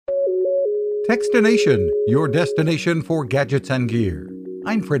Techstination, your destination for gadgets and gear.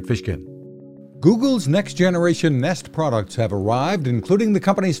 I'm Fred Fishkin. Google's next-generation Nest products have arrived, including the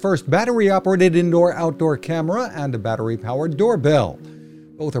company's first battery-operated indoor-outdoor camera and a battery-powered doorbell.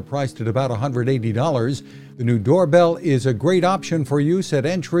 Both are priced at about $180. The new doorbell is a great option for use at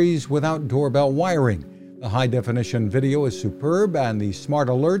entries without doorbell wiring. The high-definition video is superb, and the smart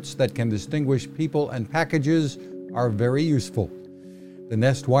alerts that can distinguish people and packages are very useful. The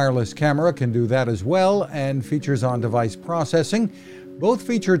Nest wireless camera can do that as well and features on-device processing. Both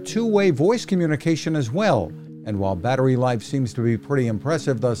feature two-way voice communication as well, and while battery life seems to be pretty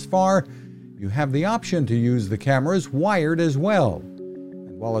impressive thus far, you have the option to use the cameras wired as well.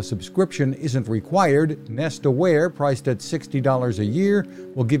 And while a subscription isn't required, Nest Aware, priced at $60 a year,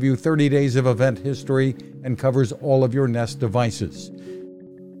 will give you 30 days of event history and covers all of your Nest devices.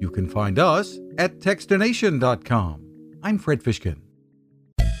 You can find us at Techstination.com. I'm Fred Fishkin.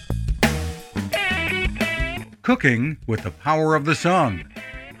 Cooking with the power of the sun.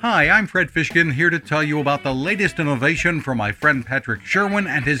 Hi, I'm Fred Fishkin, here to tell you about the latest innovation from my friend Patrick Sherwin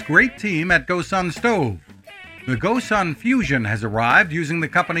and his great team at GoSun Stove. The GoSun Fusion has arrived using the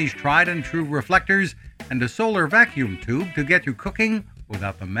company's tried and true reflectors and a solar vacuum tube to get you cooking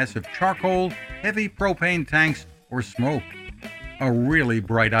without the mess of charcoal, heavy propane tanks, or smoke. A really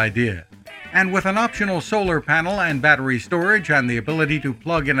bright idea. And with an optional solar panel and battery storage and the ability to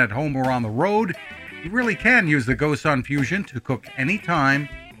plug in at home or on the road, you really can use the GoSun Fusion to cook anytime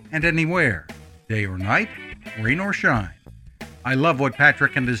and anywhere, day or night, rain or shine. I love what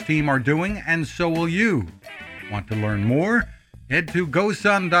Patrick and his team are doing, and so will you. Want to learn more? Head to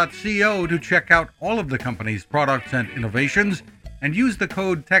gosun.co to check out all of the company's products and innovations, and use the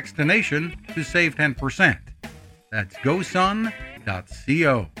code Techstination to save 10%. That's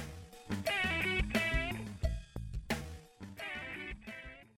gosun.co.